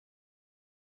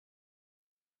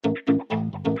Hi,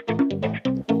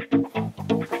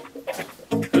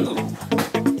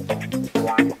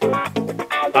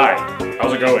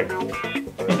 how's it going?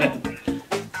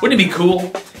 Wouldn't it be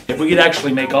cool if we could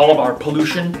actually make all of our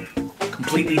pollution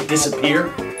completely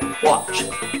disappear? Watch.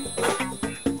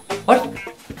 What?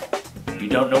 You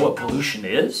don't know what pollution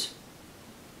is?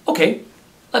 Okay,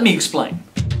 let me explain.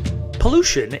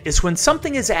 Pollution is when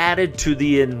something is added to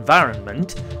the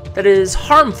environment that is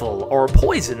harmful or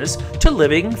poisonous to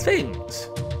living things.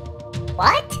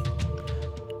 What?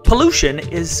 Pollution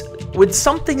is when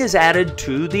something is added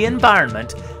to the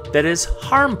environment that is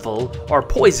harmful or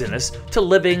poisonous to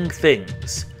living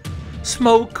things.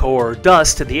 Smoke or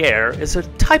dust in the air is a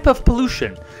type of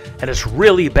pollution, and it's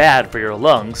really bad for your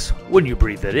lungs when you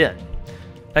breathe it in.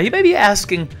 Now you may be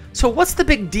asking, so what's the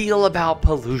big deal about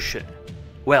pollution?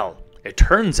 Well, it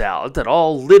turns out that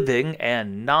all living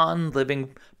and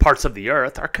non-living parts of the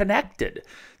earth are connected.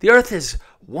 The earth is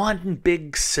one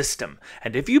big system,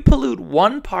 and if you pollute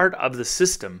one part of the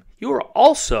system, you are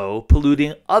also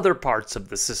polluting other parts of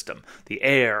the system: the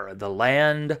air, the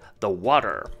land, the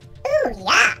water. Ooh,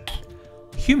 yuck!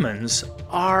 Humans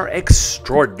are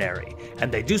extraordinary,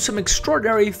 and they do some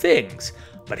extraordinary things.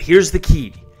 But here's the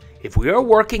key. If we are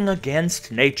working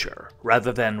against nature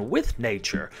rather than with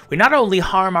nature, we not only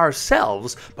harm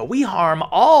ourselves, but we harm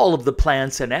all of the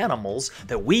plants and animals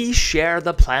that we share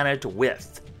the planet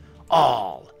with.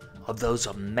 All of those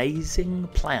amazing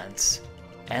plants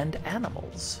and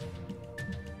animals.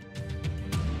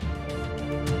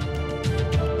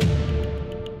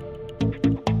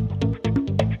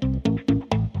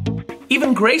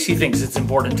 Even Gracie thinks it's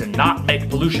important to not make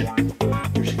pollution.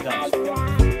 Here she comes.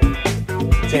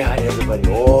 Say hi to everybody.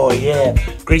 Oh yeah.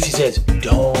 Gracie says,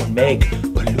 don't make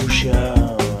pollution.